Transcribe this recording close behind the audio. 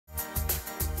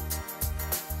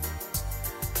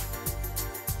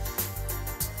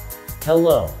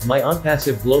Hello, my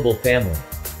Onpassive global family.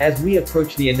 As we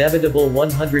approach the inevitable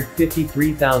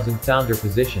 153,000 founder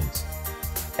positions.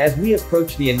 As we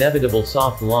approach the inevitable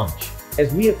soft launch.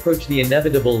 As we approach the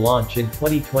inevitable launch in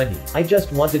 2020, I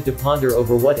just wanted to ponder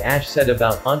over what Ash said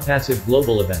about Onpassive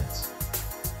global events.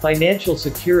 Financial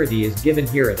security is given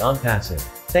here at Onpassive.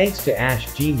 Thanks to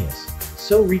Ash Genius.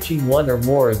 So reaching one or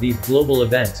more of these global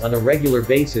events on a regular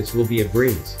basis will be a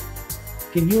breeze.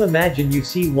 Can you imagine you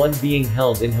see one being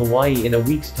held in Hawaii in a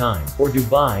week's time, or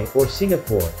Dubai, or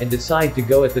Singapore, and decide to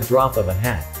go at the drop of a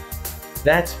hat?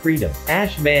 That's freedom.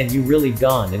 Ash man, you really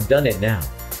gone and done it now.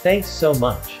 Thanks so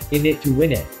much. In it to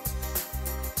win it.